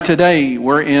Today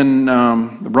we're in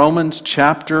Romans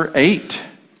chapter 8.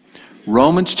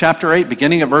 Romans chapter 8,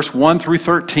 beginning at verse 1 through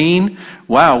 13.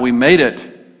 Wow, we made it.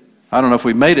 I don't know if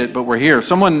we made it, but we're here.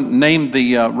 Someone named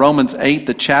the Romans 8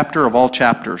 the chapter of all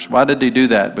chapters. Why did they do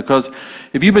that? Because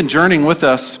if you've been journeying with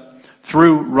us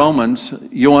through Romans,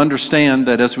 you'll understand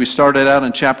that as we started out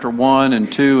in chapter 1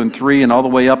 and 2 and 3 and all the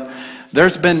way up,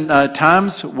 there's been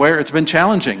times where it's been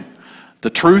challenging.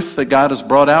 The truth that God has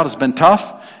brought out has been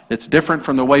tough. It's different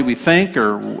from the way we think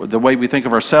or the way we think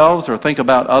of ourselves or think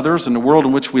about others in the world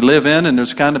in which we live in, and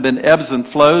there's kind of been ebbs and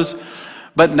flows.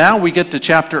 But now we get to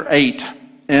chapter 8,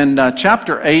 and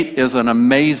chapter 8 is an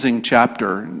amazing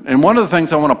chapter. And one of the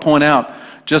things I want to point out,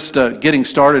 just getting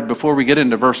started before we get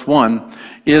into verse 1,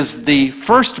 is the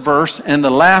first verse and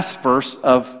the last verse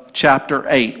of chapter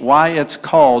 8, why it's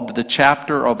called the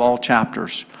chapter of all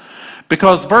chapters.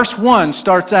 Because verse 1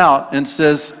 starts out and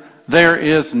says, there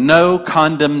is no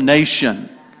condemnation.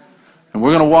 And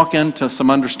we're going to walk into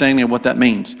some understanding of what that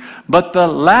means. But the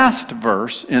last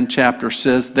verse in chapter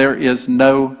says there is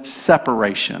no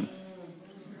separation.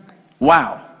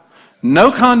 Wow.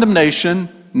 No condemnation,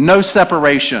 no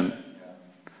separation.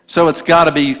 So it's got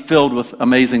to be filled with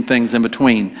amazing things in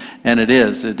between. And it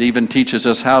is. It even teaches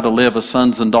us how to live as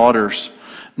sons and daughters,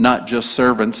 not just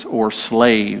servants or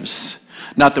slaves.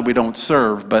 Not that we don't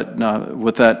serve, but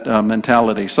with that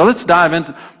mentality. So let's dive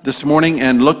in this morning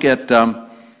and look at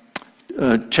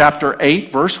chapter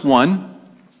 8, verse 1,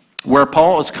 where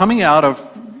Paul is coming out of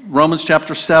Romans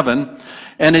chapter 7.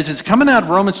 And as he's coming out of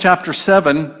Romans chapter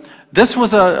 7, this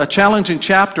was a challenging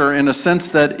chapter in a sense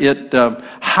that it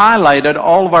highlighted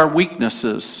all of our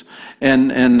weaknesses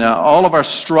and all of our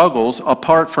struggles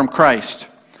apart from Christ.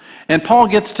 And Paul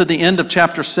gets to the end of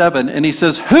chapter 7, and he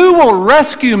says, "Who will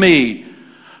rescue me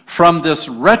from this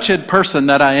wretched person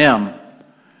that I am?"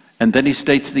 And then he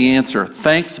states the answer,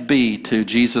 "Thanks be to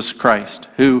Jesus Christ,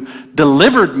 who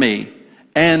delivered me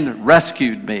and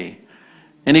rescued me."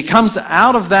 And he comes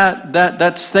out of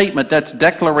that statement, that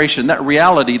declaration, that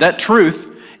reality, that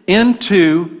truth,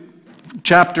 into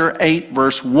chapter 8,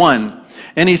 verse 1.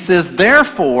 And he says,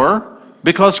 therefore,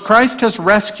 because Christ has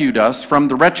rescued us from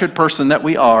the wretched person that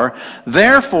we are,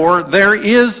 therefore there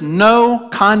is no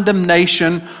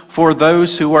condemnation for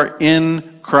those who are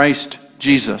in Christ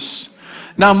Jesus.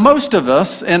 Now most of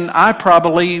us, and I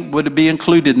probably would be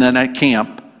included in that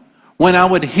camp, when I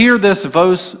would hear this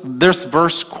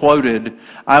verse quoted,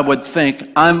 I would think,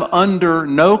 I'm under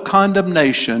no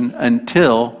condemnation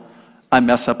until I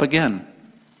mess up again.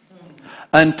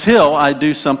 Until I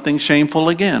do something shameful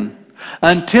again.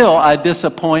 Until I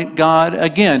disappoint God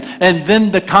again. And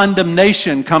then the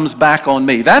condemnation comes back on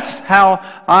me. That's how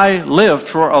I lived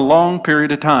for a long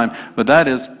period of time. But that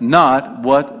is not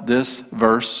what this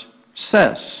verse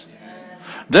says.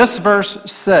 This verse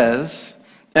says,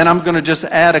 and I'm going to just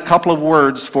add a couple of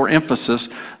words for emphasis.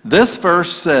 This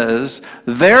verse says,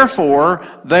 therefore,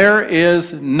 there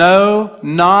is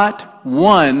not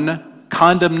one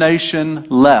condemnation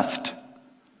left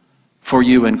for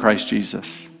you in Christ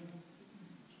Jesus.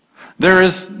 There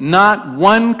is not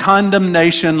one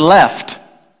condemnation left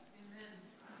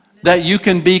that you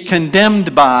can be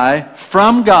condemned by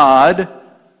from God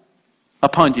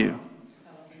upon you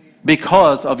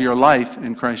because of your life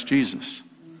in Christ Jesus.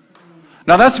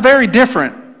 Now that's very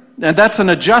different, and that's an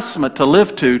adjustment to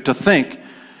live to think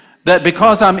that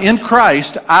because I'm in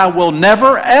Christ, I will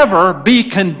never ever be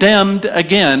condemned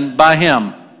again by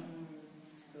Him.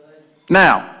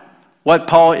 Now, what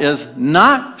Paul is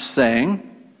not saying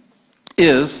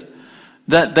is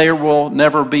that there will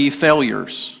never be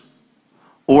failures,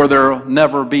 or there will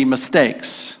never be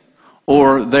mistakes,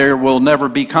 or there will never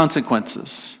be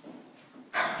consequences.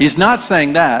 He's not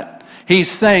saying that. He's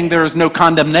saying there is no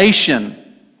condemnation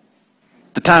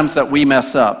the times that we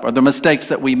mess up, or the mistakes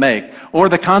that we make, or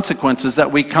the consequences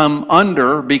that we come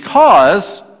under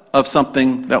because of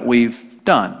something that we've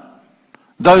done.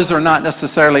 Those are not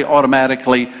necessarily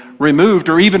automatically removed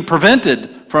or even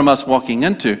prevented from us walking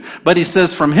into. But he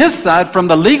says from his side, from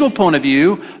the legal point of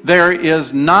view, there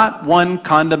is not one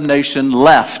condemnation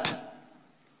left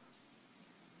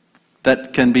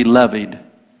that can be levied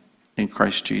in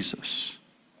Christ Jesus.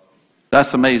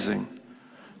 That's amazing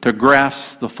to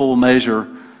grasp the full measure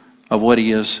of what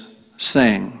he is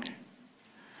saying.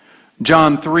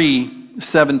 John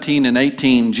 3:17 and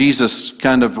 18, Jesus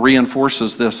kind of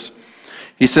reinforces this.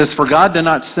 He says, for God did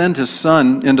not send his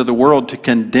Son into the world to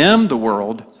condemn the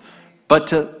world, but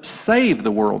to save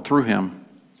the world through him.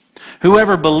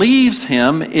 Whoever believes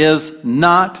him is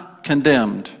not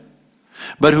condemned,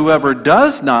 but whoever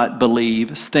does not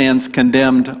believe stands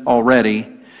condemned already,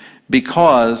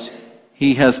 because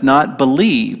he has not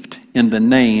believed in the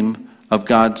name of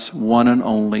God's one and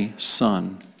only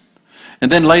Son.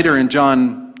 And then later in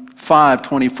John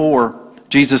 5:24,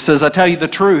 Jesus says, I tell you the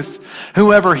truth,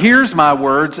 whoever hears my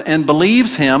words and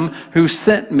believes him who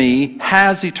sent me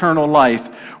has eternal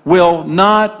life, will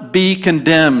not be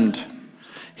condemned.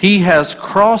 He has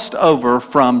crossed over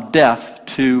from death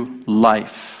to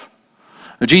life.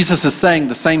 Now, Jesus is saying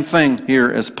the same thing here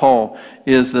as Paul,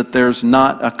 is that there's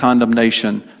not a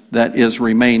condemnation that is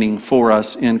remaining for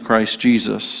us in Christ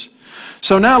Jesus.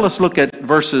 So now let's look at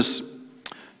verses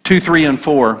 2, 3, and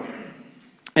 4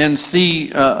 and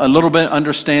see a little bit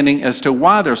understanding as to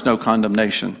why there's no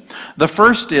condemnation. The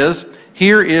first is,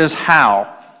 here is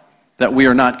how that we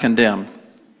are not condemned.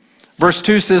 Verse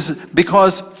 2 says,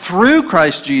 because through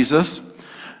Christ Jesus,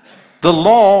 the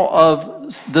law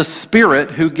of the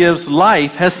Spirit who gives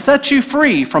life has set you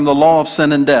free from the law of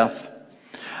sin and death.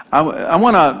 I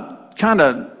want to kind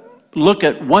of look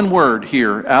at one word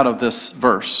here out of this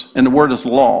verse, and the word is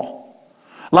law.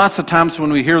 Lots of times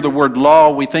when we hear the word law,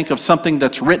 we think of something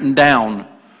that's written down.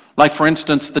 Like, for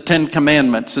instance, the 10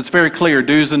 Commandments. It's very clear,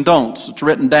 do's and don'ts. It's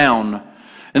written down.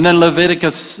 And then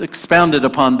Leviticus expounded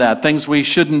upon that, things we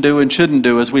shouldn't do and shouldn't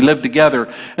do as we live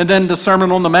together. And then the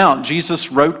Sermon on the Mount,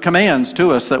 Jesus wrote commands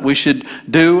to us that we should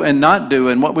do and not do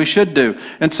and what we should do.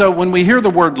 And so when we hear the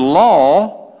word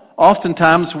law,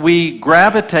 oftentimes we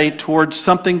gravitate towards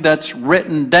something that's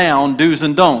written down, do's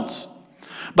and don'ts.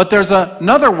 But there's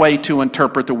another way to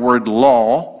interpret the word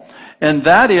law, and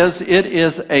that is, it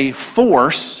is a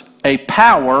force, a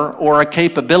power, or a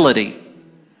capability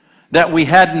that we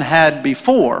hadn't had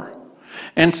before.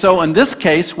 And so in this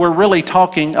case, we're really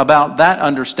talking about that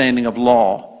understanding of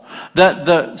law. That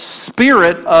the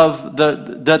spirit of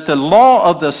the law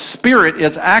of the Spirit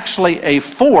is actually a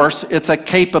force, it's a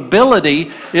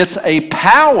capability, it's a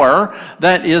power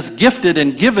that is gifted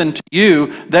and given to you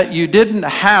that you didn't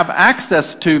have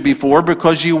access to before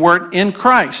because you weren't in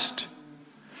Christ.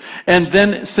 And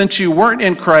then since you weren't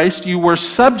in Christ, you were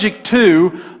subject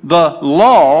to the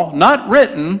law, not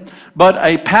written, but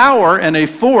a power and a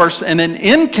force and an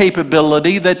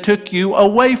incapability that took you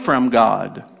away from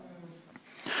God.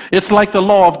 It's like the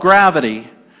law of gravity.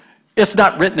 It's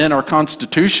not written in our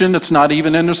Constitution. It's not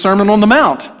even in the Sermon on the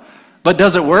Mount. But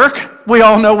does it work? We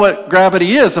all know what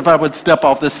gravity is. If I would step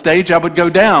off this stage, I would go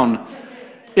down.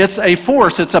 It's a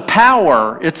force. It's a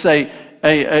power. It's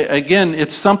again,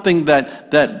 it's something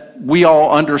that we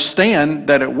all understand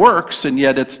that it works, and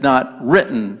yet it's not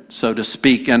written, so to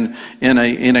speak, in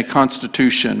a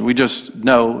constitution. We just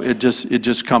know it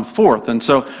just comes forth. And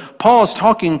so Paul is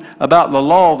talking about the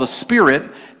law of the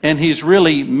Spirit, and he's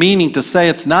really meaning to say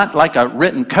it's not like a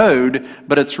written code,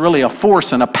 but it's really a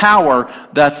force and a power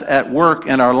that's at work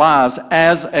in our lives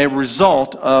as a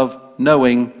result of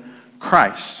knowing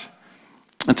Christ.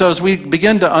 And so as we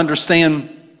begin to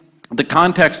understand the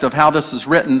context of how this is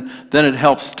written, then it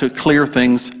helps to clear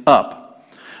things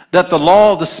up. That the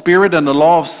law of the Spirit and the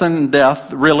law of sin and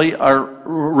death really are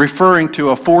referring to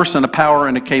a force and a power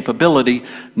and a capability,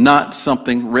 not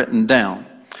something written down.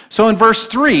 So in verse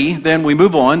 3, then we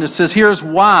move on. It says, here's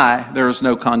why there is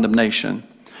no condemnation.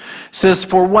 It says,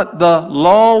 for what the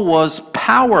law was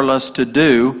powerless to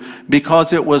do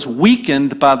because it was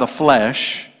weakened by the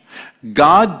flesh,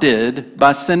 God did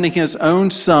by sending his own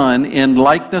Son in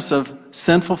likeness of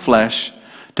sinful flesh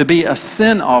to be a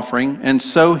sin offering, and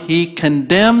so he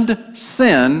condemned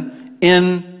sin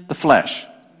in the flesh.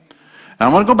 And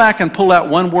I want to go back and pull out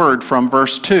one word from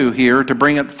verse 2 here to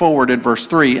bring it forward in verse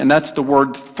 3, and that's the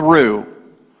word through.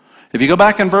 If you go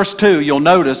back in verse 2, you'll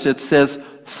notice it says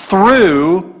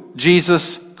through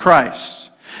Jesus Christ.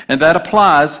 And that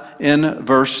applies in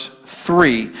verse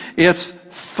 3. It's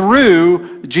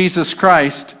through Jesus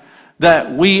Christ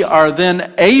that we are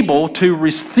then able to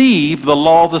receive the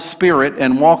law of the Spirit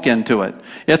and walk into it.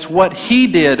 It's what he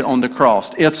did on the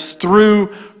cross. It's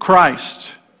through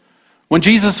Christ. When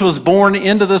Jesus was born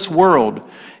into this world,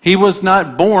 he was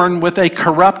not born with a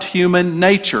corrupt human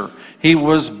nature. He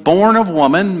was born of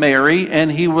woman, Mary,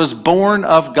 and he was born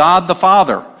of God the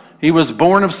Father. He was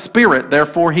born of Spirit.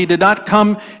 Therefore, he did not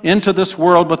come into this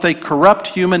world with a corrupt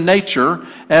human nature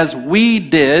as we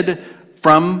did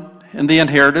in the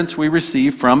inheritance we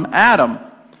received from Adam.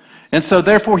 And so,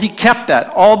 therefore, he kept that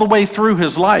all the way through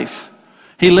his life.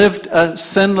 He lived a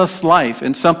sinless life,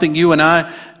 and something you and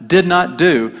I did not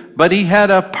do. But he had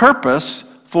a purpose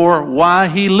for why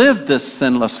he lived this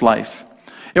sinless life.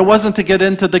 It wasn't to get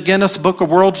into the Guinness Book of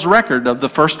World Record of the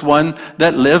first one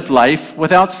that lived life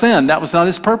without sin. That was not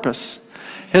his purpose.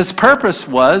 His purpose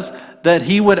was that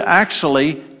he would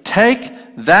actually take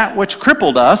that which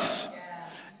crippled us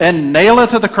and nail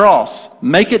it to the cross,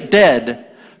 make it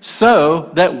dead,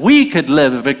 so that we could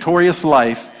live a victorious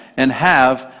life and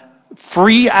have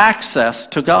free access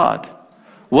to God.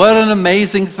 What an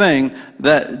amazing thing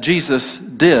that Jesus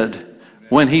did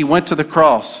when he went to the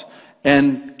cross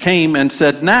and came and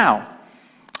said, now,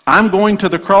 I'm going to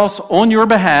the cross on your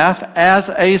behalf as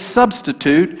a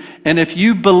substitute, and if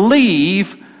you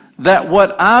believe that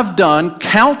what I've done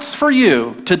counts for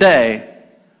you today,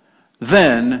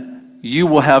 then you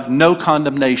will have no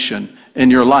condemnation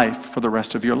in your life for the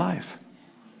rest of your life.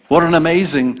 What an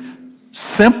amazing,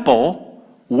 simple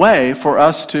way for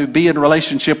us to be in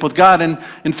relationship with God. And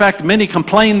in fact, many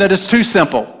complain that it's too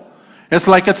simple. It's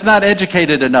like it's not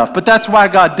educated enough, but that's why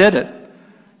God did it.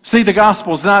 See, the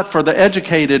gospel is not for the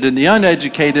educated and the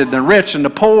uneducated and the rich and the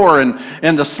poor and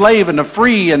the slave and the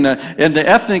free and the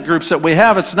ethnic groups that we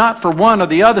have. It's not for one or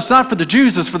the other. It's not for the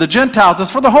Jews. It's for the Gentiles.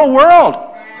 It's for the whole world.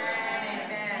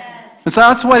 And so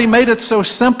that's why he made it so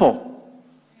simple.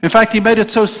 In fact, he made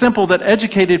it so simple that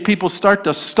educated people start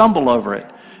to stumble over it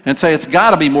and say it's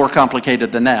got to be more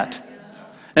complicated than that.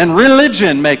 And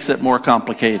religion makes it more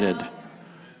complicated.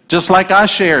 Just like I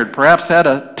shared, perhaps had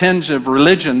a tinge of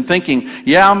religion, thinking,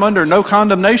 yeah, I'm under no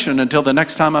condemnation until the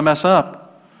next time I mess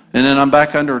up. And then I'm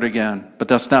back under it again. But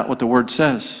that's not what the Word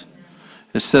says.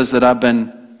 It says that I've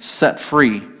been set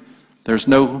free. There's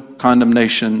no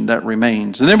condemnation that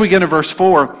remains. And then we get to verse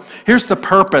 4. Here's the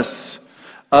purpose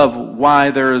of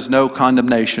why there is no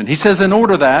condemnation. He says, in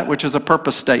order that, which is a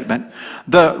purpose statement,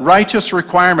 the righteous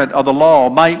requirement of the law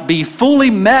might be fully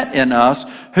met in us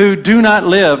who do not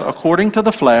live according to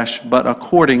the flesh, but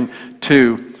according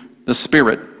to the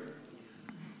Spirit.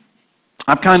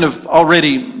 I've kind of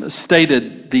already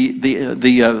stated the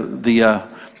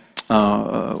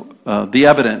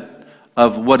evidence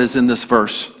of what is in this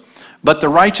verse. But the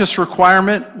righteous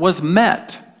requirement was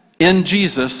met in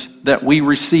Jesus, that we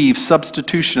receive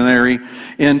substitutionary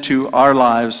into our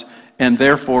lives, and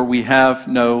therefore we have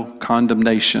no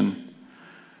condemnation.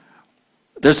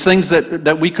 There's things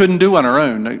that we couldn't do on our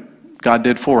own that God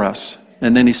did for us.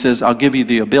 And then he says, I'll give you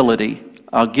the ability.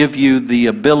 I'll give you the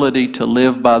ability to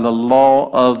live by the law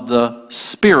of the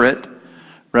Spirit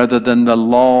rather than the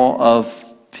law of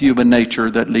human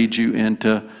nature that leads you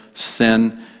into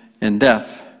sin and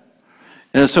death.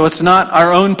 And so it's not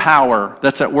our own power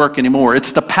that's at work anymore.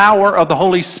 It's the power of the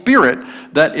Holy Spirit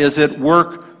that is at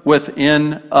work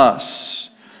within us.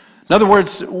 In other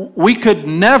words, we could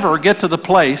never get to the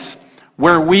place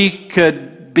where we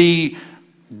could be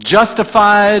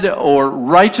justified or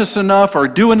righteous enough or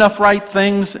do enough right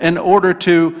things in order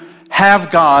to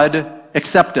have God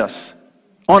accept us.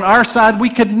 On our side, we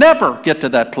could never get to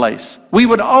that place. We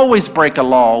would always break a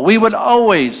law. We would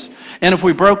always. And if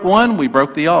we broke one, we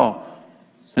broke the all.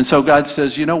 And so God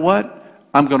says, you know what?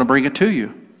 I'm going to bring it to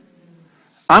you.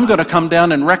 I'm going to come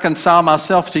down and reconcile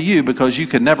myself to you because you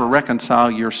could never reconcile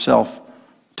yourself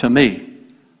to me.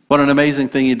 What an amazing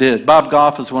thing he did. Bob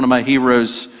Goff is one of my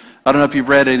heroes. I don't know if you've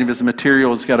read any of his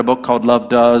material. He's got a book called Love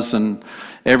Does and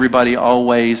Everybody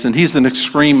Always. And he's an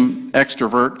extreme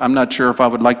extrovert. I'm not sure if I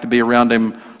would like to be around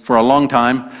him for a long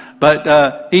time.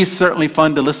 But he's certainly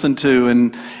fun to listen to.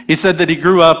 And he said that he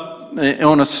grew up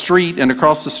on a street, and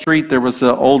across the street there was an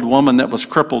old woman that was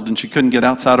crippled and she couldn't get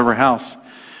outside of her house.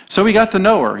 So he got to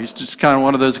know her. He's just kind of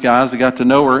one of those guys that got to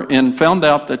know her and found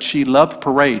out that she loved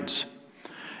parades.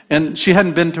 And she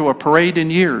hadn't been to a parade in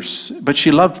years, but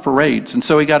she loved parades. And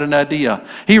so he got an idea.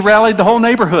 He rallied the whole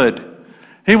neighborhood.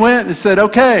 He went and said,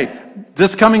 okay,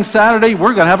 this coming Saturday,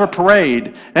 we're going to have a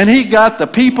parade. And he got the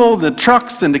people, the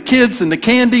trucks, and the kids, and the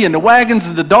candy, and the wagons,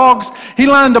 and the dogs. He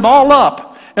lined them all up.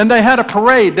 And they had a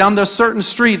parade down this certain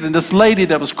street, and this lady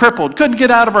that was crippled couldn't get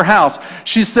out of her house.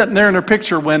 She's sitting there in her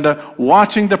picture window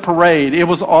watching the parade. It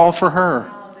was all for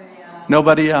her.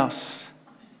 Nobody else.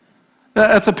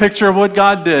 That's a picture of what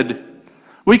God did.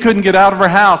 We couldn't get out of our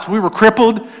house. We were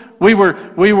crippled. We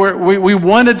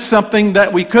wanted something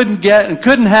that we couldn't get and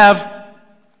couldn't have.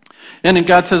 And then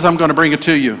God says, I'm going to bring it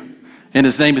to you. And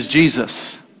his name is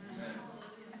Jesus.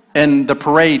 And the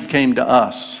parade came to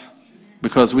us,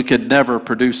 because we could never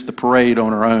produce the parade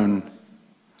on our own.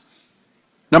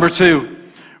 Number 2,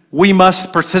 we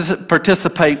must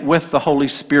participate with the Holy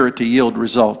Spirit to yield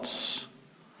results.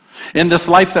 In this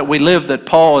life that we live that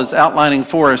Paul is outlining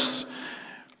for us,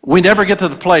 we never get to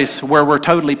the place where we're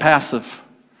totally passive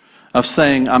of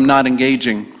saying, I'm not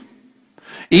engaging.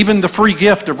 Even the free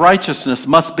gift of righteousness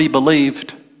must be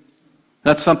believed.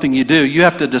 That's something you do. You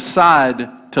have to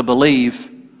decide to believe.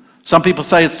 Some people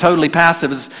say it's totally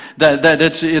passive.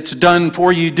 It's done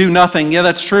for you. Do nothing. Yeah,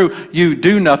 that's true. You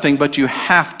do nothing, but you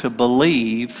have to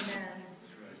believe.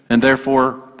 And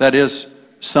therefore, that is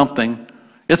something.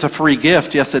 It's a free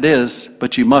gift, yes it is,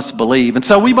 but you must believe. And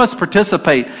so we must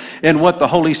participate in what the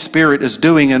Holy Spirit is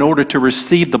doing in order to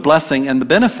receive the blessing and the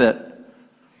benefit.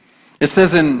 It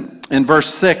says in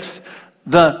verse 6,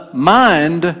 the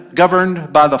mind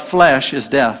governed by the flesh is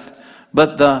death,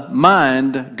 but the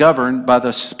mind governed by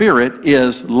the Spirit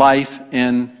is life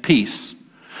and peace.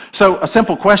 So a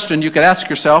simple question you could ask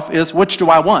yourself is, which do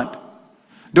I want?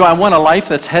 Do I want a life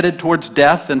that's headed towards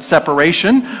death and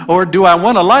separation, or do I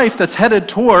want a life that's headed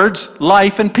towards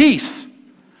life and peace?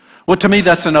 Well, to me,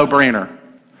 that's a no-brainer.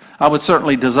 I would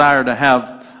certainly desire to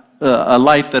have a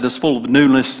life that is full of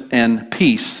newness and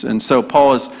peace. And so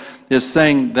Paul is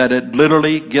saying that it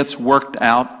literally gets worked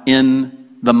out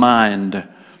in the mind.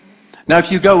 Now,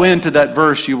 if you go into that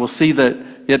verse, you will see that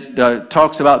it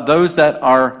talks about those that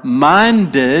are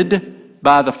minded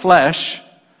by the flesh,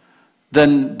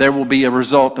 then there will be a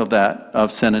result of that,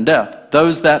 of sin and death.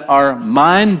 Those that are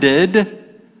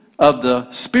minded of the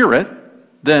Spirit,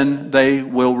 then they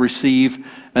will receive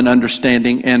an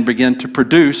understanding and begin to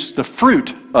produce the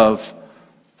fruit of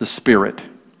the Spirit.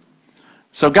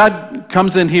 So God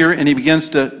comes in here and he begins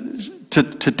to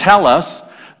tell us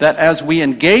that as we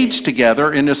engage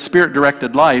together in this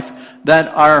Spirit-directed life, that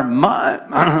our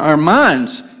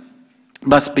minds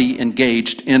must be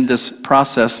engaged in this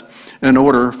process in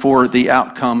order for the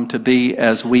outcome to be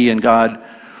as we and God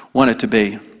want it to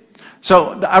be.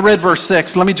 So I read verse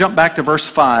 6. Let me jump back to verse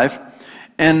 5.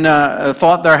 And a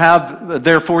thought there I have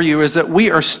there for you is that we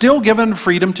are still given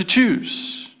freedom to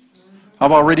choose.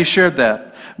 I've already shared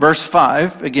that. Verse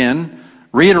 5, again,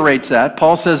 reiterates that.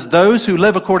 Paul says, those who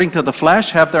live according to the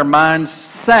flesh have their minds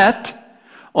set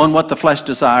on what the flesh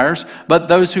desires, but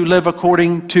those who live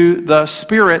according to the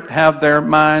Spirit have their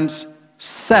minds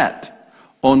set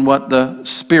on what the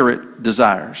Spirit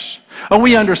desires. Oh,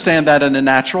 we understand that in the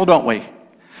natural, don't we?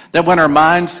 That when our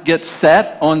minds get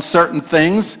set on certain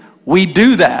things, we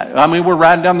do that. I mean, we're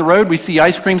riding down the road, we see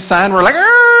ice cream sign, we're like,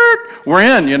 we're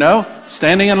in, you know,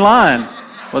 standing in line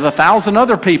with 1,000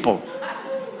 other people.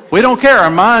 We don't care.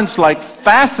 Our mind's like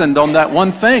fastened on that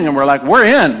one thing, and we're like, we're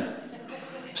in.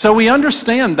 So we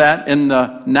understand that in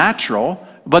the natural,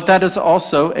 but that is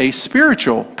also a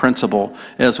spiritual principle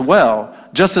as well.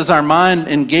 Just as our mind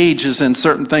engages in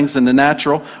certain things in the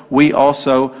natural, we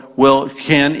also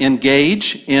can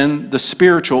engage in the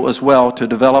spiritual as well to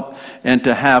develop and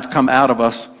to have come out of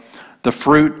us the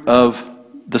fruit of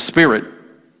the Spirit.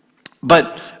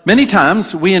 But many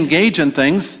times we engage in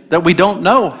things that we don't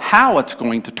know how it's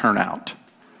going to turn out.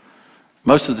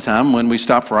 Most of the time when we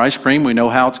stop for ice cream, we know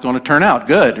how it's going to turn out.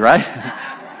 Good, right?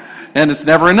 And it's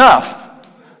never enough.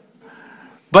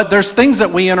 But there's things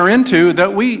that we enter into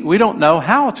that we don't know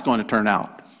how it's going to turn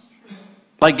out.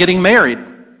 Like getting married.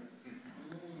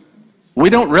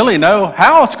 We don't really know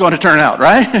how it's going to turn out,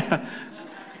 right?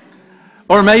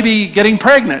 Or maybe getting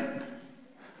pregnant.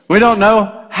 We don't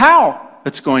know how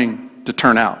it's going to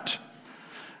turn out.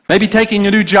 Maybe taking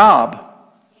a new job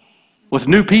with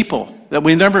new people that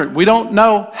we don't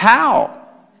know how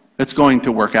it's going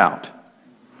to work out.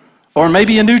 Or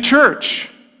maybe a new church.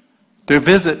 To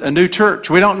visit a new church.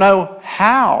 We don't know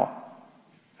how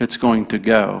it's going to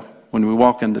go when we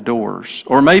walk in the doors.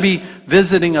 Or maybe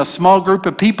visiting a small group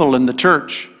of people in the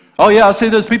church. Oh yeah, I see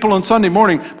those people on Sunday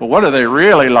morning, but what are they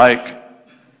really like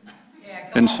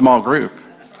in small group?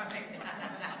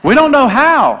 We don't know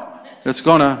how it's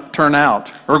going to turn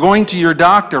out. Or going to your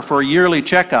doctor for a yearly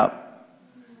checkup.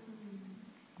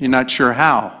 You're not sure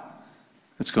how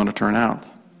it's going to turn out.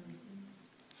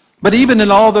 But even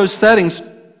in all those settings,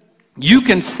 you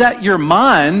can set your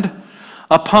mind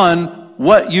upon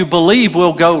what you believe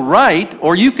will go right,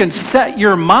 or you can set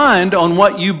your mind on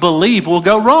what you believe will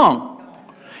go wrong.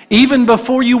 Even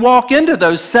before you walk into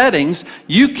those settings,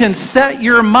 you can set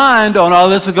your mind on, oh,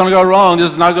 this is going to go wrong,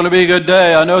 this is not going to be a good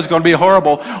day, I know it's going to be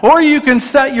horrible. Or you can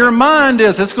set your mind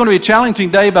as, it's going to be a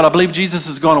challenging day, but I believe Jesus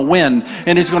is going to win.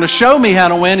 And he's going to show me how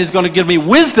to win. He's going to give me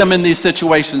wisdom in these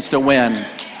situations to win.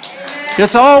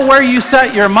 It's all where you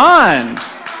set your mind.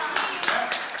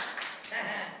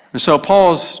 And so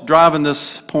Paul's driving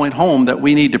this point home that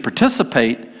we need to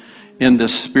participate in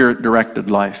this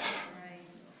Spirit-directed life.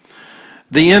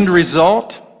 The end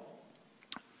result,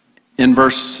 in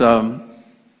verse 8,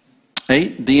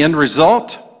 the end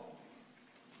result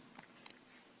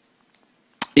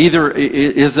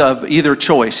is of either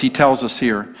choice, he tells us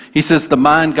here. He says the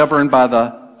mind governed by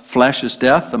the flesh is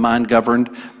death, the mind governed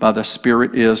by the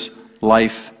Spirit is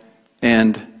life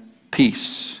and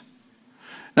peace.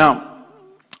 Now,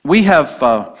 we have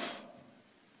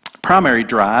primary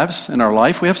drives in our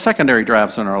life. We have secondary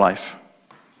drives in our life.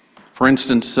 For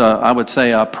instance, I would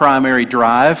say a primary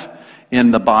drive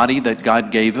in the body that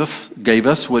God gave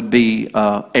us would be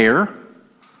air,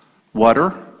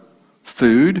 water,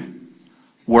 food,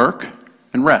 work,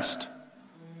 and rest.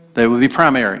 They would be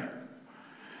primary.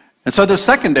 And so there's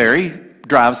secondary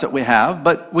drives that we have,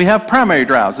 but we have primary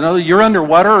drives. In other words, you're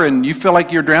underwater and you feel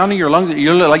like you're drowning, you're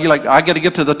like, I got to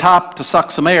get to the top to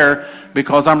suck some air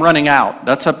because I'm running out.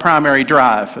 That's a primary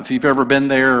drive. If you've ever been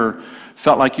there or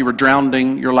felt like you were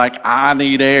drowning, you're like, I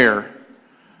need air.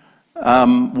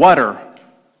 Water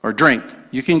or drink.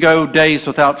 You can go days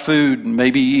without food,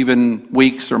 maybe even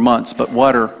weeks or months, but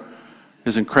water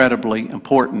is incredibly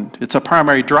important. It's a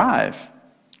primary drive.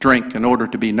 Drink in order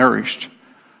to be nourished.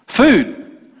 Food.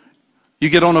 You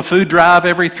get on a food drive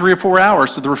every 3 or 4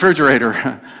 hours to the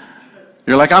refrigerator.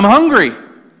 You're like, I'm hungry.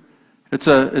 It's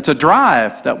a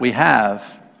drive that we have.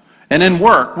 And in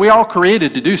work, we all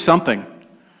created to do something.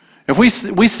 If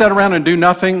we sit around and do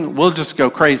nothing, we'll just go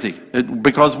crazy.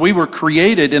 Because we were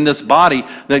created in this body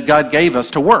that God gave us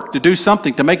to work, to do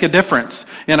something, to make a difference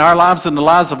in our lives and the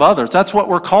lives of others. That's what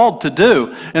we're called to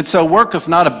do. And so work is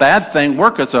not a bad thing.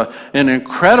 Work is an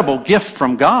incredible gift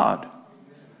from God.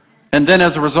 And then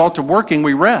as a result of working,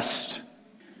 we rest.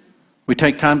 We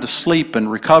take time to sleep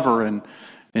and recover and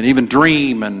even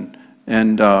dream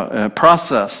and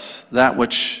process that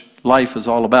which life is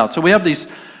all about. So we have these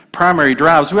primary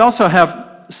drives. We also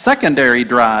have secondary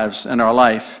drives in our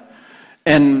life.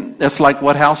 And it's like,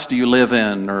 what house do you live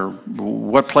in? Or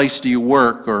what place do you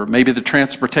work? Or maybe the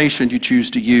transportation you choose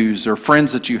to use, or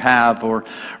friends that you have, or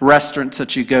restaurants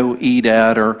that you go eat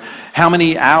at, or how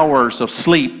many hours of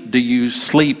sleep do you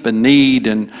sleep and need?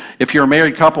 And if you're a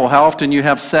married couple, how often you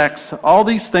have sex? All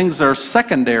these things are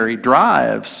secondary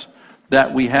drives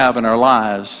that we have in our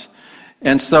lives.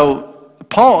 And so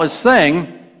Paul is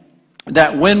saying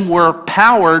that when we're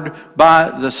powered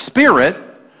by the Spirit,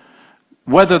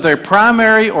 whether they're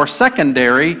primary or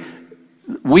secondary,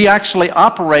 we actually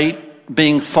operate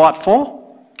being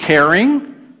thoughtful,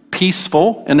 caring,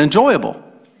 peaceful, and enjoyable.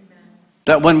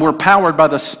 That when we're powered by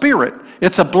the Spirit,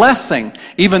 it's a blessing.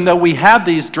 Even though we have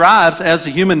these drives as a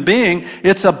human being,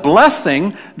 it's a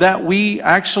blessing that we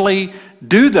actually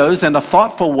do those in a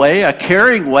thoughtful way, a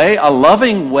caring way, a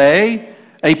loving way,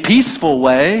 a peaceful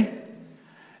way.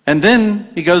 And then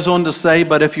he goes on to say,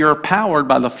 but if you're powered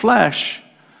by the flesh,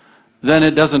 then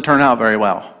it doesn't turn out very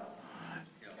well.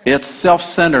 It's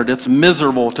self-centered, it's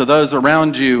miserable to those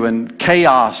around you, and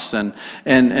chaos and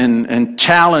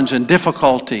challenge and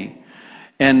difficulty.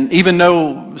 And even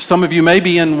though some of you may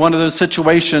be in one of those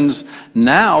situations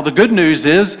now, the good news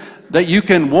is that you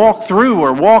can walk through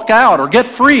or walk out or get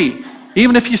free,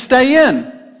 even if you stay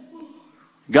in.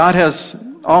 God has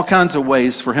all kinds of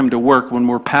ways for him to work when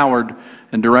we're powered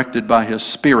and directed by his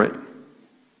Spirit.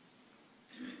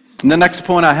 And the next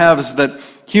point I have is that our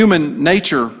human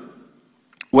nature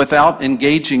without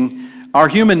engaging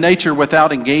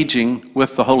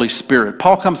with the Holy Spirit.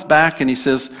 Paul comes back and he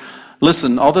says,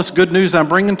 listen, all this good news I'm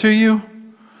bringing to you,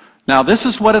 now this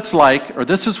is what it's like, or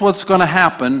this is what's going to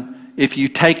happen if you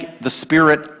take the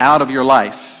Spirit out of your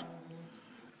life.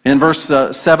 In verse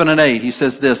 7 and 8, he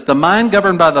says this, the mind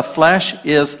governed by the flesh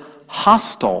is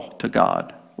hostile to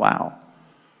God. Wow.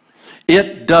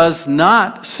 It does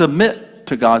not submit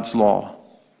to God's law,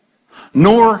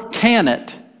 nor can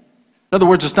it. In other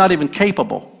words, it's not even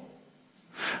capable.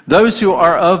 Those who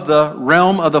are of the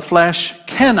realm of the flesh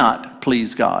cannot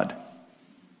please God.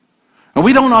 And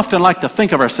we don't often like to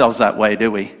think of ourselves that way, do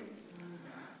we?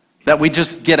 That we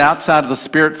just get outside of the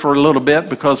Spirit for a little bit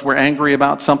because we're angry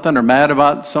about something or mad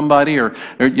about somebody or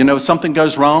something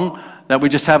goes wrong, that we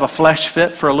just have a flesh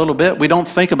fit for a little bit. We don't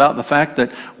think about the fact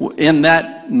that in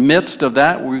that midst of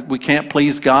that, we can't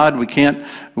please God.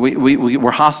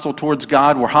 We're hostile towards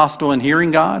God. We're hostile in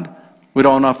hearing God. We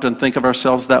don't often think of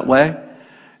ourselves that way.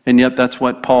 And yet that's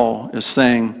what Paul is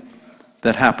saying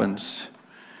that happens.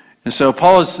 And so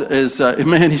Paul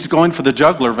he's going for the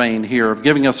jugular vein here of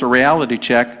giving us a reality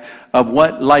check of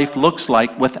what life looks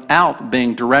like without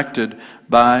being directed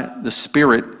by the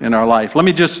Spirit in our life. Let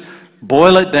me just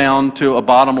boil it down to a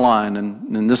bottom line,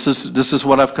 and this is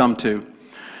what I've come to.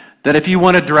 That if you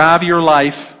want to drive your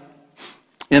life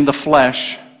in the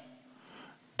flesh,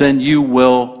 then you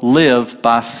will live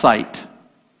by sight.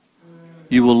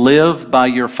 You will live by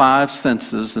your 5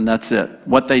 senses, and that's it.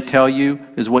 What they tell you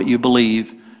is what you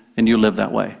believe, and you live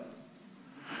that way.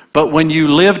 But when you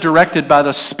live directed by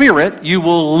the Spirit, you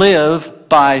will live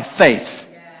by faith.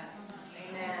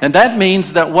 And that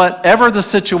means that whatever the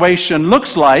situation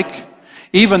looks like,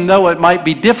 Even though it might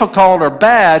be difficult or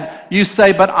bad, you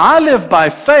say, but I live by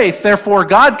faith, therefore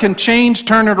God can change,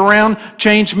 turn it around,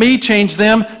 change me, change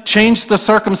them, change the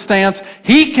circumstance.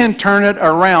 He can turn it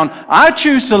around. I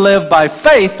choose to live by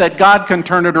faith that God can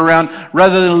turn it around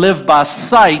rather than live by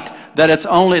sight that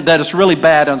it's really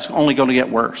bad and it's only going to get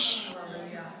worse.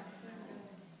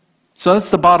 So that's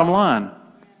the bottom line.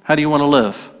 How do you want to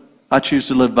live? I choose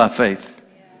to live by faith.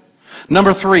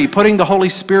 Number 3, putting the Holy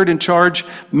Spirit in charge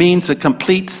means a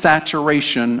complete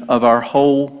saturation of our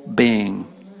whole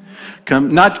being.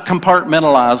 Not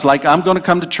compartmentalized, like I'm going to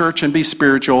come to church and be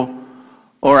spiritual,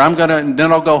 or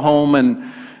then I'll go home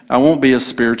and I won't be as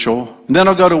spiritual. And then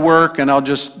I'll go to work and I'll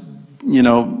just,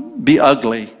 be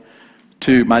ugly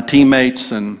to my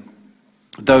teammates and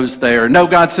those there. No,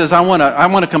 God says, I want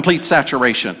a complete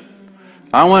saturation.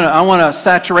 I want to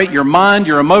saturate your mind,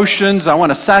 your emotions. I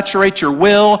want to saturate your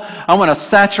will. I want to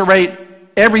saturate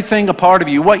everything a part of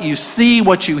you. What you see,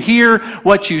 what you hear,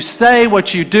 what you say,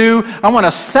 what you do. I want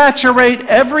to saturate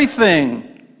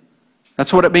everything.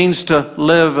 That's what it means to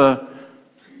live a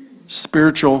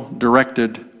spiritual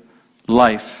directed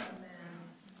life.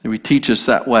 We teach us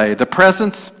that way. The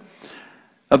presence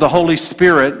of the Holy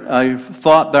Spirit,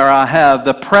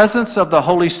 the presence of the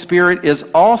Holy Spirit is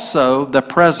also the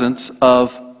presence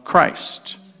of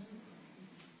Christ.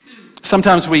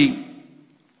 Sometimes we,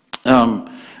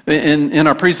 in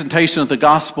our presentation of the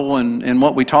gospel and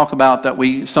what we talk about, that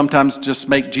we sometimes just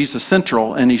make Jesus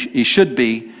central, and he should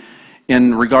be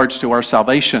in regards to our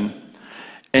salvation.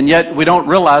 And yet we don't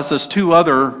realize there's two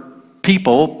other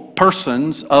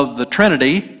persons of the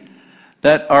Trinity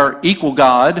that are equal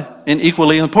God and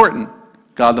equally important.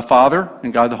 God the Father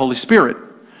and God the Holy Spirit.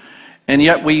 And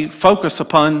yet we focus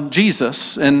upon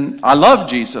Jesus, and I love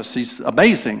Jesus, he's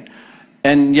amazing.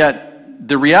 And yet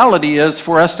the reality is,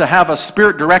 for us to have a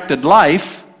Spirit-directed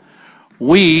life,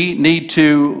 we need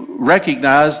to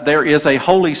recognize there is a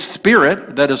Holy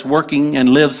Spirit that is working and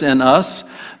lives in us.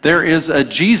 There is a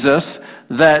Jesus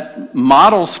that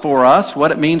models for us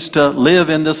what it means to live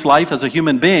in this life as a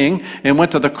human being and went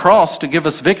to the cross to give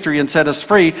us victory and set us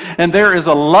free. And there is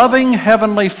a loving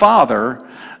Heavenly Father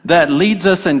that leads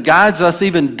us and guides us,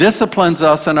 even disciplines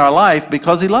us in our life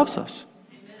because He loves us.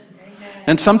 Amen.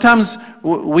 And sometimes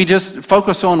we just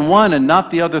focus on one and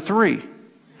not the other three.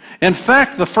 In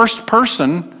fact, the first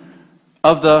person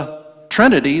of the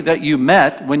Trinity that you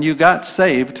met when you got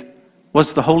saved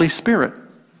was the Holy Spirit.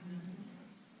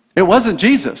 It wasn't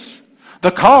Jesus.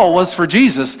 The call was for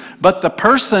Jesus, but the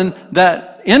person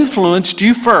that influenced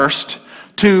you first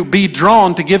to be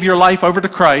drawn to give your life over to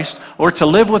Christ or to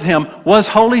live with Him was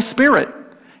Holy Spirit.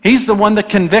 He's the one that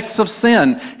convicts of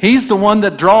sin. He's the one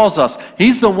that draws us.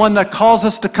 He's the one that calls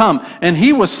us to come. And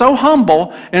He was so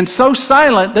humble and so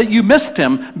silent that you missed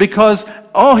Him, because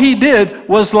all He did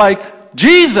was like,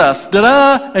 Jesus,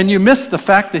 da-da, and you missed the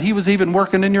fact that He was even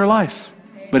working in your life.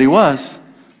 But He was.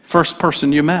 First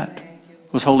person you met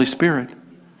was Holy Spirit.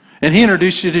 And He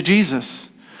introduced you to Jesus.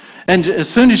 And as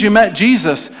soon as you met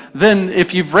Jesus, then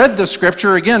if you've read the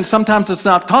scripture, again, sometimes it's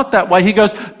not taught that way. He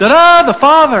goes, da-da, the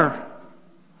Father.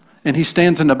 And He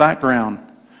stands in the background.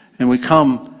 And we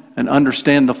come and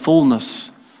understand the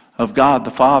fullness of God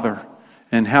the Father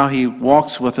and how He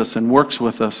walks with us and works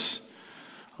with us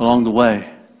along the way.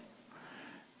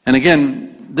 And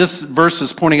again, this verse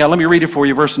is pointing out, let me read it for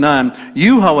you, verse 9.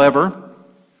 You, however,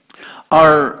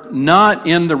 are not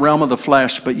in the realm of the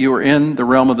flesh, but you are in the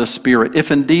realm of the Spirit, if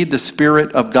indeed the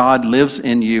Spirit of God lives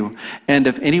in you. And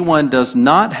if anyone does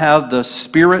not have the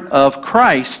Spirit of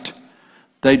Christ,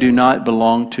 they do not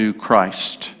belong to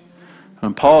Christ.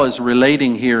 And Paul is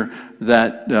relating here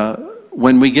that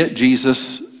when we get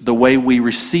Jesus, the way we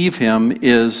receive Him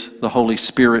is the Holy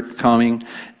Spirit coming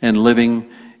and living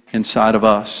inside of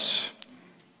us.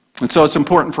 And so it's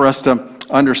important for us to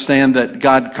understand that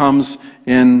God comes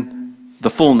in the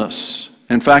fullness.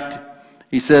 In fact,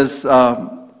 He says,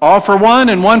 all for one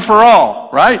and one for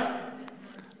all, right?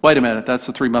 Wait a minute, that's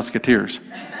the Three Musketeers.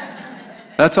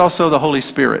 That's also the Holy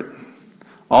Spirit.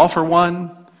 All for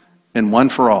one and one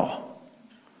for all.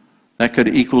 That could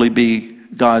equally be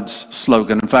God's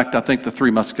slogan. In fact, I think the Three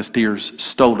Musketeers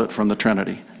stole it from the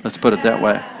Trinity. Let's put it that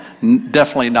way.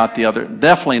 Definitely not the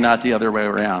other way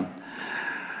around.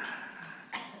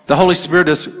 The Holy Spirit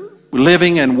is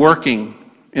living and working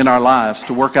in our lives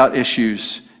to work out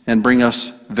issues and bring us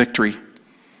victory.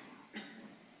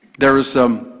 There is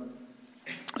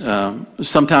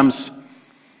sometimes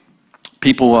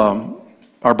people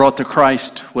are brought to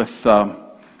Christ with, do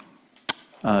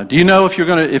you know if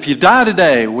you die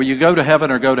today, will you go to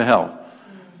heaven or go to hell?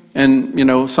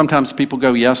 And sometimes people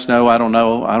go, yes, no, I don't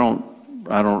know,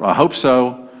 I hope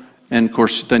so. And of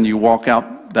course, then you walk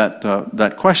out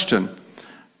that question.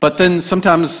 But then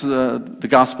sometimes the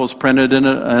gospel is printed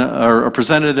or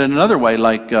presented in another way,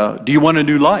 like, do you want a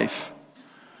new life?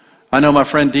 I know my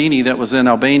friend Deanie that was in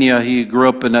Albania. He grew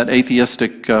up in that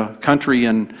atheistic country,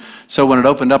 and so when it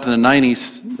opened up in the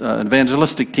 90s, an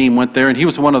evangelistic team went there, and he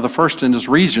was one of the first in his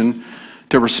region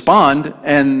to respond.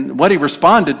 And what he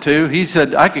responded to, he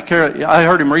said, I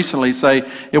heard him recently say,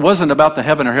 it wasn't about the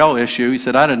heaven or hell issue. He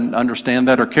said, I didn't understand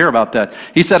that or care about that.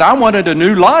 He said, I wanted a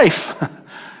new life.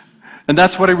 And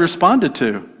that's what he responded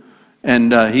to.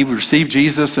 And he received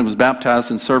Jesus and was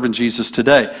baptized and serving Jesus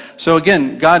today. So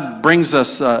again, God brings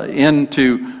us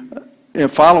into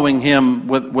following him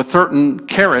with certain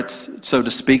carrots, so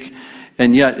to speak.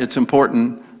 And yet it's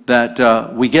important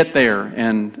that we get there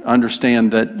and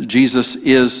understand that Jesus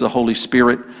is the Holy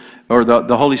Spirit, or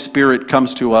the Holy Spirit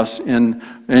comes to us in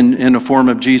the form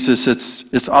of Jesus.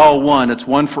 It's all one. It's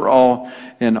one for all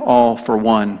and all for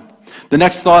one. The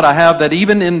next thought I have, that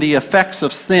even in the effects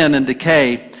of sin and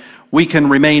decay, we can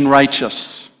remain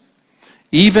righteous.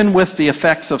 Even with the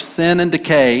effects of sin and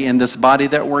decay in this body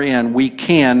that we're in, we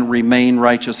can remain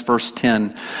righteous. Verse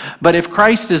 10. But if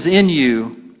Christ is in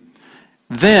you,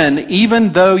 then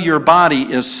even though your body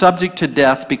is subject to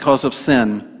death because of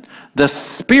sin, the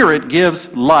Spirit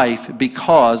gives life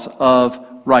because of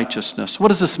righteousness. What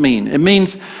does this mean? It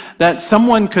means that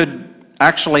someone could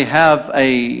actually have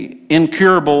a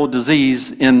incurable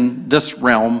disease in this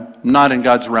realm, not in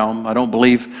God's realm. I don't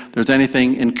believe there's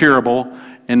anything incurable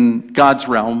in God's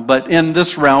realm. But in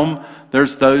this realm,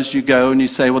 there's those you go and you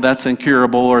say, well, that's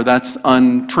incurable or that's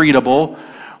untreatable.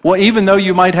 Well, even though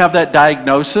you might have that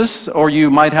diagnosis or you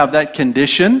might have that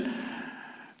condition,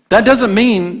 that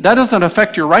doesn't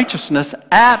affect your righteousness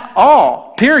at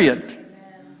all, period.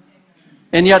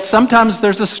 And yet sometimes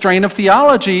there's a strain of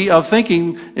theology of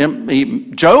thinking,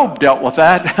 Job dealt with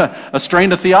that, a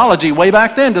strain of theology way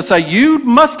back then to say, you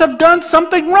must have done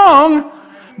something wrong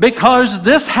because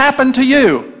this happened to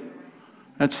you.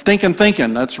 That's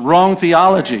thinking. That's wrong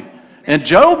theology. And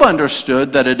Job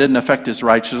understood that it didn't affect his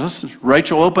righteousness.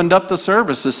 Rachel opened up the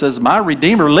service. It says, my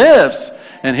Redeemer lives,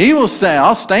 and he will stay.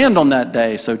 I'll stand on that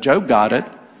day. So Job got it.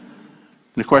 And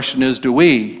the question is, do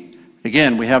we?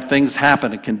 Again, we have things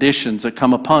happen and conditions that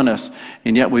come upon us,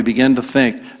 and yet we begin to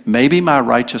think, maybe my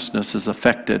righteousness is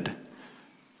affected.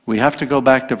 We have to go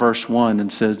back to verse 1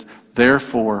 and says,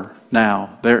 therefore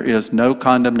now there is no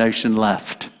condemnation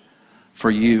left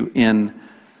for you in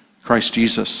Christ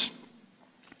Jesus.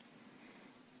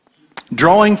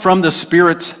 Drawing from the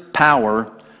Spirit's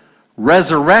power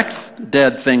resurrects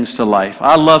dead things to life.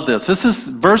 I love this.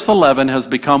 Verse 11 has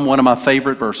become one of my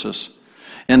favorite verses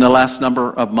in the last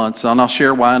number of months, and I'll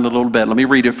share why in a little bit. Let me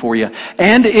read it for you.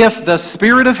 And if the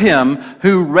Spirit of him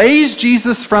who raised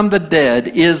Jesus from the dead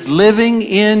is living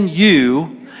in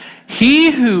you,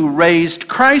 he who raised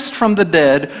Christ from the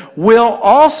dead will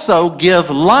also give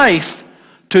life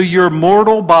to your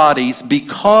mortal bodies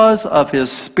because of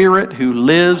his Spirit who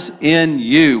lives in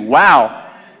you. Wow.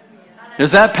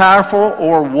 Is that powerful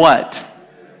or what?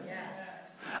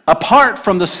 Apart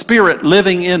from the Spirit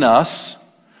living in us,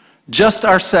 just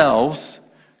ourselves,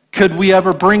 could we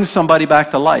ever bring somebody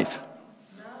back to life?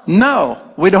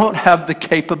 No, we don't have the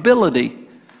capability.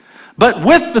 But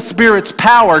with the Spirit's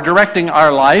power directing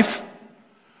our life,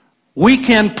 we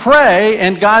can pray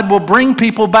and God will bring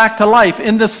people back to life.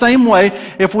 In the same way,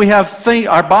 if we have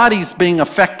our bodies being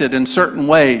affected in certain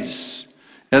ways.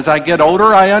 As I get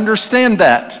older, I understand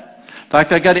that. In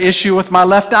fact, I got an issue with my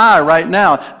left eye right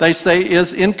now. They say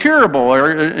is incurable,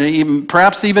 or even,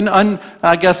 perhaps even,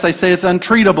 I guess they say it's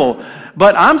untreatable.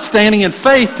 But I'm standing in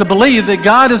faith to believe that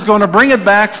God is going to bring it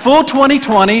back full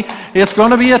 2020. It's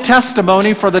going to be a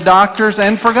testimony for the doctors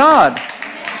and for God.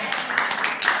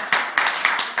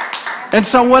 And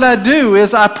so what I do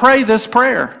is I pray this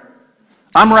prayer.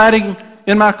 I'm riding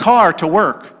in my car to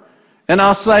work, and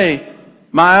I'll say,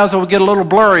 my eyes will get a little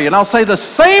blurry, and I'll say, the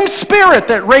same Spirit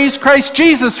that raised Christ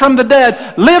Jesus from the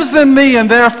dead lives in me,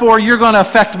 and therefore you're going to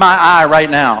affect my eye right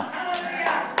now.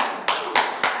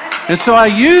 And so I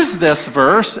use this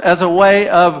verse as a way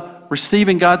of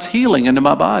receiving God's healing into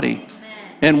my body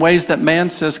in ways that man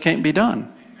says can't be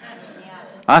done.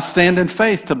 I stand in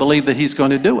faith to believe that he's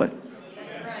going to do it.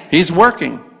 He's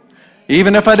working.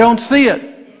 Even if I don't see it,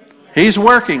 he's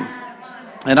working.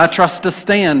 And I trust to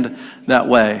stand that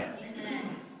way.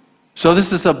 So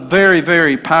this is a very,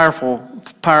 very powerful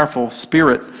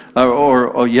spirit,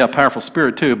 powerful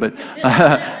spirit too, but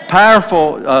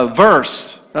powerful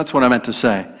verse. That's what I meant to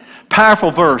say.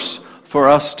 Powerful verse for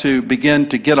us to begin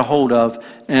to get a hold of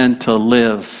and to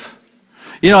live.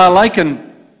 You know, I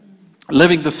liken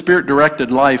living the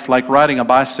Spirit-directed life like riding a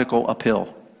bicycle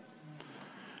uphill.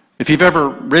 If you've ever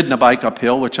ridden a bike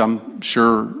uphill, which I'm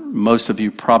sure most of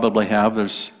you probably have,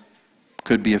 there's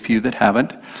could be a few that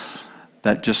haven't,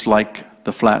 that just like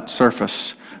the flat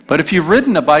surface. But if you've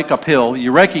ridden a bike uphill,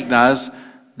 you recognize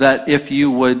that if you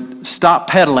would stop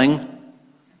pedaling,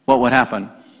 what would happen?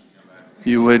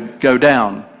 You would go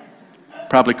down.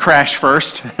 Probably crash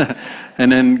first,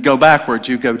 and then go backwards,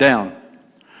 you go down.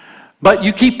 But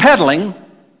you keep pedaling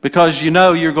because you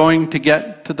know you're going to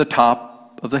get to the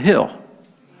top of the hill.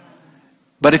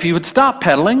 But if you would stop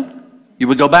pedaling, you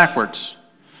would go backwards.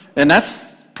 And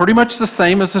that's pretty much the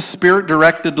same as a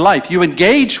Spirit-directed life. You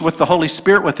engage with the Holy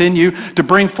Spirit within you to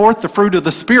bring forth the fruit of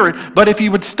the Spirit. But if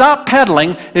you would stop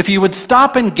pedaling, if you would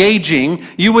stop engaging,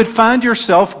 you would find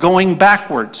yourself going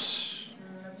backwards.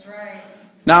 That's right.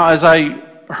 Now, as I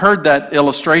heard that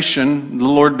illustration, the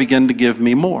Lord began to give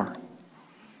me more.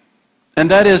 And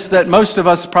that is that most of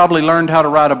us probably learned how to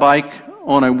ride a bike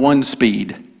on a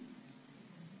 1-speed.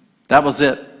 That was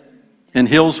it. And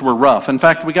hills were rough. In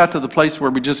fact, we got to the place where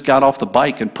we just got off the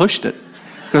bike and pushed it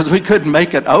because we couldn't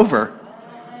make it over.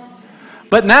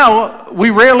 But now we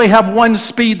rarely have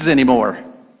 1-speeds anymore.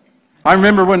 I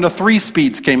remember when the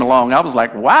 3-speeds came along, I was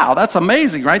like, wow, that's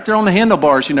amazing. Right there on the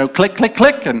handlebars, you know, click, click,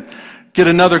 click, and get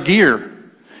another gear.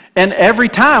 And every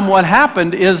time what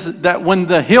happened is that when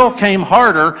the hill came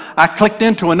harder, I clicked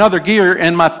into another gear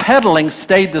and my pedaling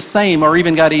stayed the same or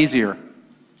even got easier.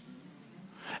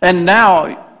 And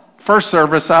now, first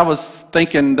service, I was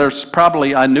thinking there's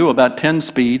probably, I knew about 10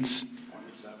 speeds.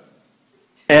 27.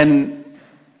 And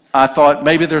I thought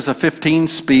maybe there's a 15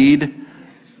 speed.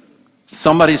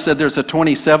 Somebody said there's a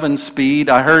 27 speed.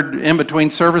 I heard in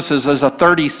between services there's a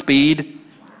 30 speed.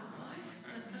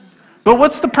 But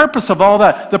what's the purpose of all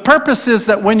that? The purpose is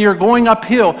that when you're going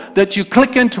uphill, that you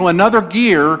click into another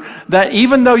gear, that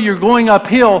even though you're going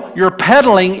uphill, your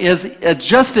pedaling is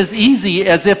just as easy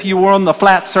as if you were on the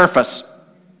flat surface.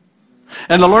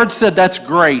 And the Lord said that's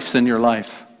grace in your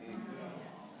life.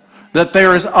 That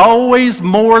there is always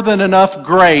more than enough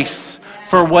grace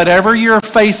for whatever you're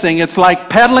facing. It's like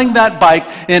pedaling that bike,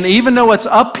 and even though it's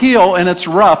uphill and it's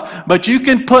rough, but you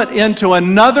can put into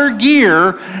another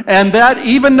gear, and that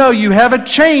even though you have a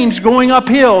change going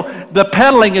uphill, the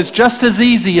pedaling is just as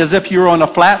easy as if you're on a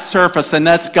flat surface, and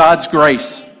that's God's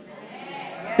grace.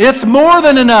 It's more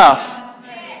than enough.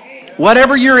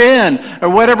 Whatever you're in or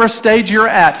whatever stage you're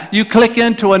at, you click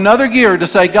into another gear to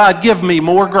say, God, give me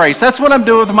more grace. That's what I'm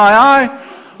doing with my eye.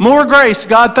 More grace.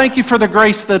 God, thank you for the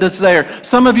grace that is there.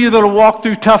 Some of you that will walk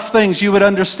through tough things, you would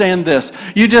understand this.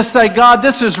 You just say, God,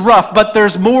 this is rough, but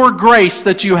there's more grace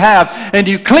that you have. And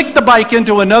you click the bike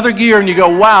into another gear and you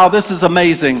go, wow, this is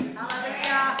amazing.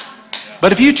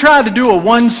 But if you try to do a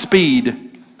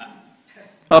 1-speed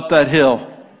up that hill,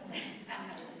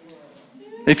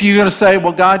 if you're going to say,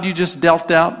 well, God, you just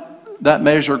dealt out that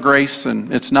measure of grace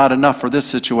and it's not enough for this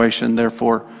situation,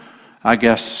 therefore, I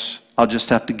guess I'll just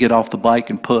have to get off the bike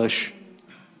and push.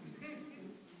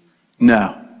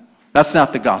 No, that's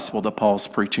not the gospel that Paul's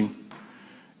preaching.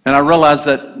 And I realize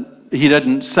that he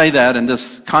didn't say that in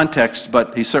this context,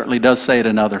 but he certainly does say it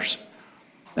in others.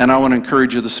 And I want to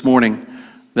encourage you this morning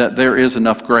that there is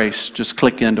enough grace. Just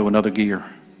click into another gear.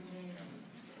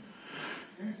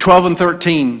 12 and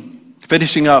 13.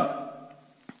 Finishing up,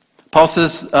 Paul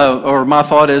says, or my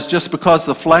thought is, just because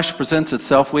the flesh presents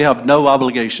itself, we have no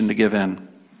obligation to give in.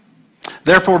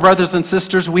 Therefore, brothers and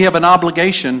sisters, we have an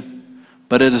obligation,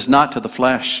 but it is not to the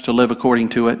flesh to live according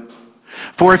to it.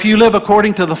 For if you live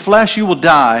according to the flesh, you will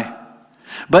die.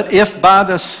 But if by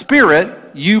the Spirit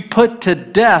you put to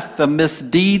death the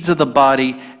misdeeds of the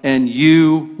body, and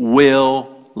you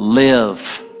will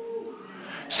live.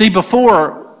 See,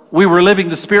 before we were living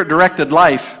the Spirit-directed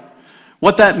life,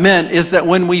 what that meant is that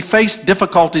when we face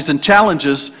difficulties and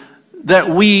challenges, that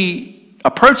we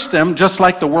approach them just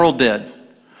like the world did,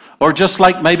 or just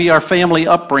like maybe our family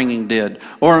upbringing did,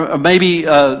 or maybe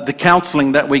the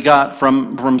counseling that we got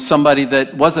from somebody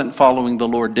that wasn't following the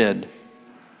Lord did.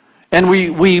 And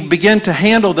we begin to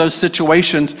handle those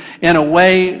situations in a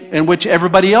way in which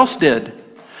everybody else did.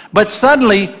 But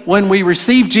suddenly, when we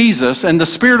receive Jesus and the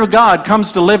Spirit of God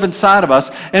comes to live inside of us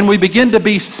and we begin to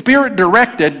be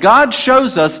Spirit-directed, God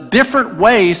shows us different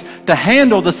ways to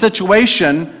handle the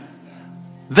situation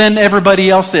than everybody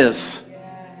else is.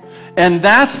 And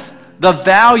that's the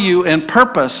value and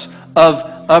purpose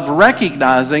of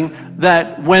recognizing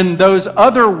that when those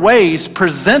other ways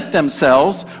present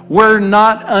themselves, we're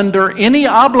not under any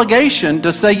obligation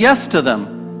to say yes to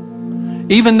them,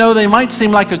 even though they might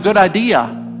seem like a good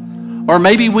idea. Or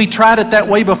maybe we tried it that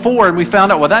way before and we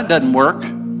found out, well, that doesn't work.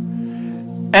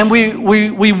 And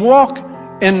we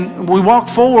walk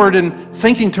forward and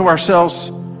thinking to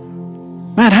ourselves,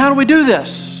 man, how do we do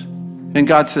this? And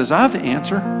God says, I have the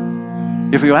answer.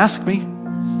 If you ask me,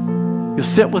 you'll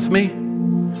sit with me.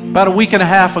 About a week and a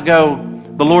half ago,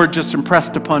 the Lord just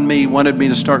impressed upon me, wanted me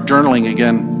to start journaling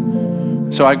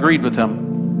again. So I agreed with him.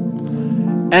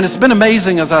 And it's been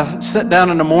amazing as I sit down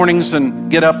in the mornings and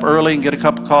get up early and get a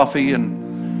cup of coffee.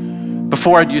 And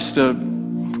before I'd used to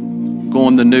go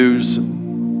on the news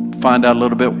and find out a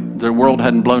little bit the world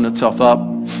hadn't blown itself up.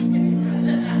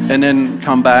 And then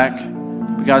come back.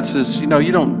 God says, you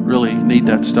don't really need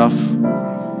that stuff.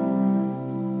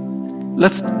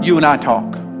 You and I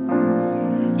talk.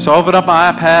 So I open up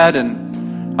my iPad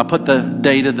and I put the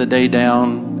date of the day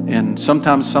down, and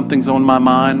sometimes something's on my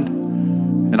mind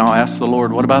and I'll ask the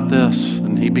Lord, what about this?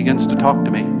 And he begins to talk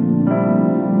to me.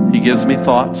 He gives me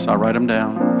thoughts. I write them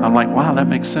down. I'm like, wow, that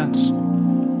makes sense.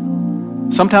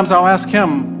 Sometimes I'll ask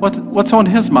him, what's on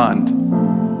his mind?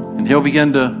 And he'll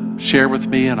begin to share with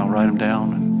me, and I'll write them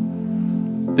down.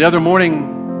 And the other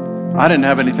morning, I didn't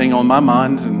have anything on my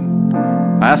mind, and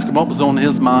I asked him what was on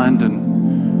his mind,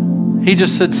 and he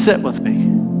just said, sit with me.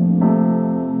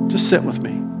 Just sit with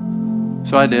me.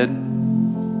 So I did.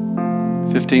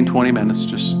 15, 20 minutes,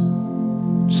 just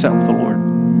sat with the Lord.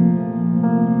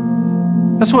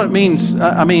 That's what it means.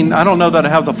 I mean, I don't know that I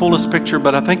have the fullest picture,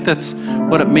 but I think that's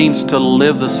what it means to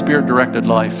live the Spirit-directed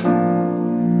life.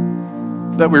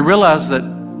 That we realize that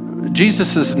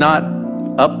Jesus is not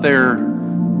up there,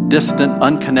 distant,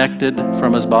 unconnected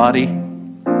from his body.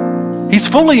 He's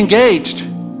fully engaged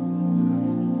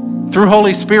through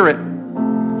Holy Spirit,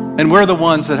 and we're the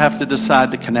ones that have to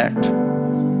decide to connect.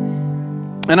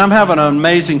 And I'm having an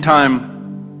amazing time.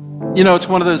 It's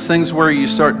one of those things where you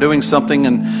start doing something,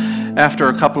 and after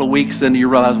a couple of weeks, then you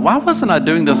realize, why wasn't I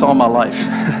doing this all my life?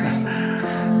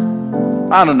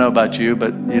 I don't know about you,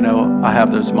 but I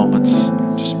have those moments,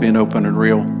 just being open and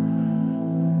real.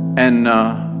 And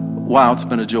wow, it's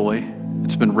been a joy.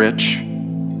 It's been rich,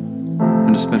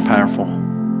 and it's been powerful.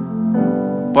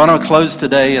 But I want to close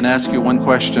today and ask you one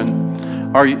question.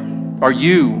 Are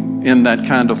you in that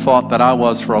kind of thought that I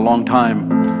was for a long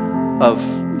time of,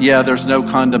 yeah, there's no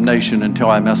condemnation until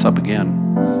I mess up again?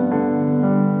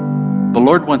 The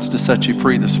Lord wants to set you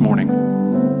free this morning.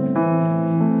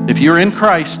 If you're in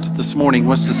Christ this morning, He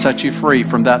wants to set you free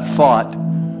from that thought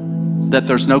that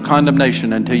there's no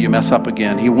condemnation until you mess up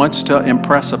again. He wants to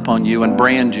impress upon you and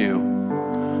brand you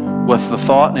with the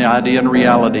thought and the idea and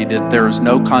reality that there is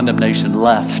no condemnation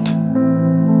left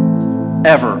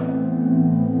ever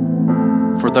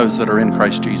for those that are in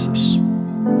Christ Jesus.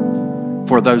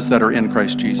 For those that are in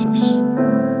Christ Jesus.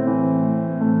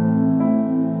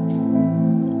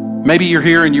 Maybe you're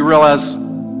here and you realize,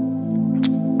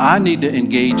 I need to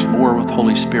engage more with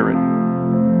Holy Spirit.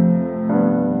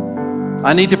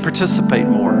 I need to participate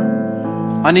more.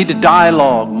 I need to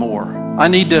dialogue more. I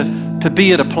need to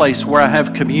be at a place where I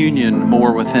have communion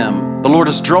more with Him. The Lord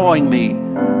is drawing me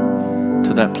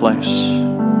to that place.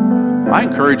 I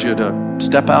encourage you to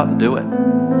step out and do it.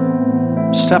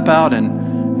 Step out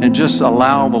and just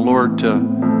allow the Lord to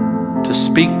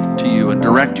speak to you and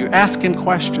direct you. Ask Him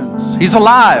questions. He's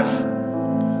alive.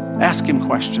 Ask Him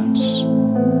questions.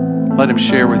 Let Him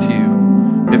share with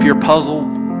you. If you're puzzled,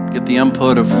 get the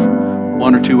input of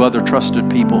one or two other trusted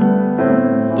people.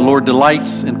 The Lord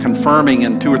delights in confirming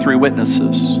in 2 or 3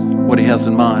 witnesses what He has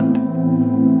in mind.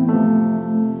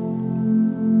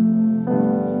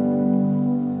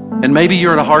 And maybe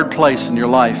you're at a hard place in your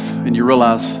life and you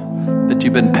realize that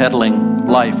you've been pedaling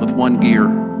life with 1 gear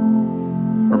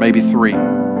or maybe 3.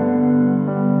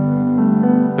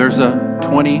 There's a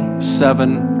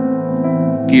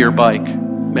 27 gear bike,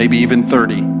 maybe even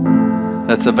 30,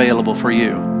 that's available for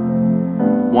you.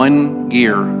 1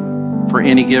 gear for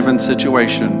any given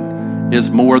situation is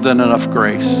more than enough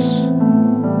grace.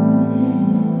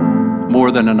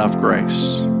 More than enough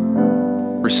grace.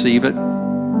 Receive it.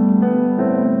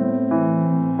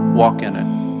 Walk in it.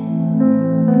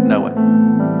 Know it.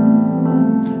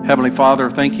 Heavenly Father,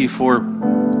 thank you for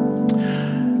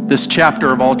this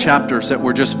chapter of all chapters that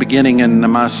we're just beginning, and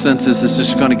my sense is it's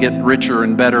just going to get richer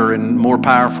and better and more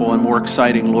powerful and more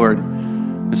exciting, Lord.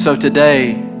 And so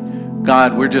today,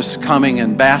 God, we're just coming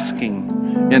and basking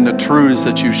in the truths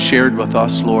that you shared with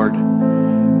us, Lord.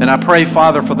 And I pray,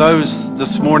 Father, for those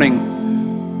this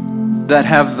morning that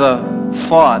have the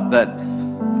thought that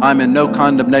I'm in no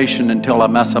condemnation until I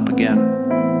mess up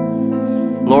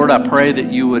again. Lord, I pray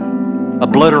that you would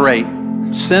obliterate,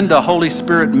 send a Holy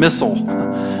Spirit missile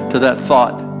to that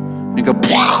thought and go,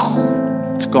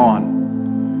 it's gone.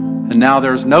 And now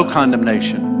there's no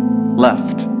condemnation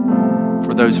left for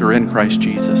for those who are in Christ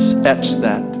Jesus. Etch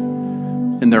that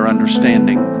in their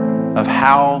understanding of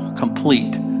how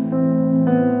complete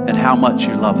and how much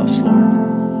you love us, Lord.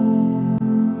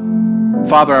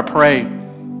 Father, I pray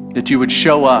that you would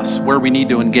show us where we need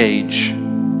to engage,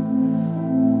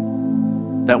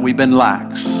 that we've been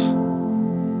lax.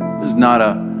 It's not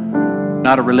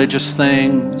a religious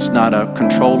thing. It's not a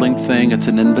controlling thing. It's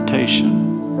an invitation.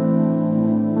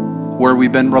 Where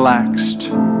we've been relaxed,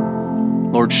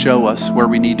 Lord, show us where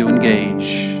we need to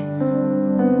engage.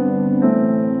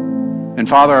 And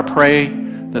Father, I pray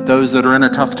that those that are in a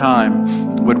tough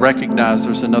time would recognize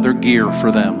there's another gear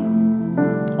for them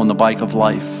on the bike of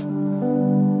life.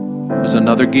 There's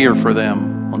another gear for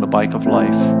them on the bike of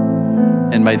life.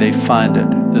 And may they find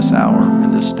it this hour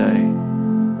and this day.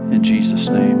 In Jesus'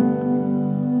 name.